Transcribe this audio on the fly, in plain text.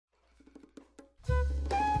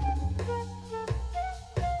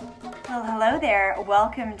Well, hello there.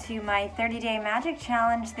 Welcome to my 30-day magic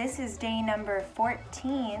challenge. This is day number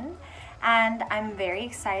 14, and I'm very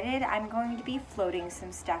excited. I'm going to be floating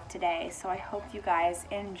some stuff today, so I hope you guys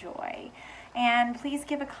enjoy. And please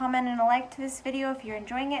give a comment and a like to this video if you're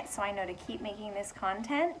enjoying it, so I know to keep making this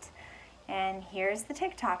content. And here's the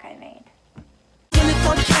TikTok I made.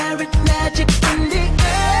 24 karat magic in the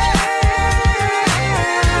air.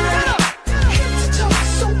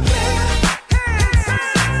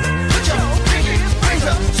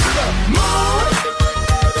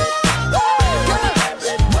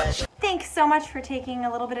 Thanks so much for taking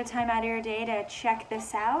a little bit of time out of your day to check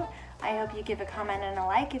this out. I hope you give a comment and a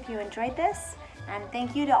like if you enjoyed this. And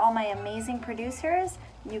thank you to all my amazing producers.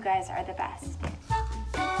 You guys are the best.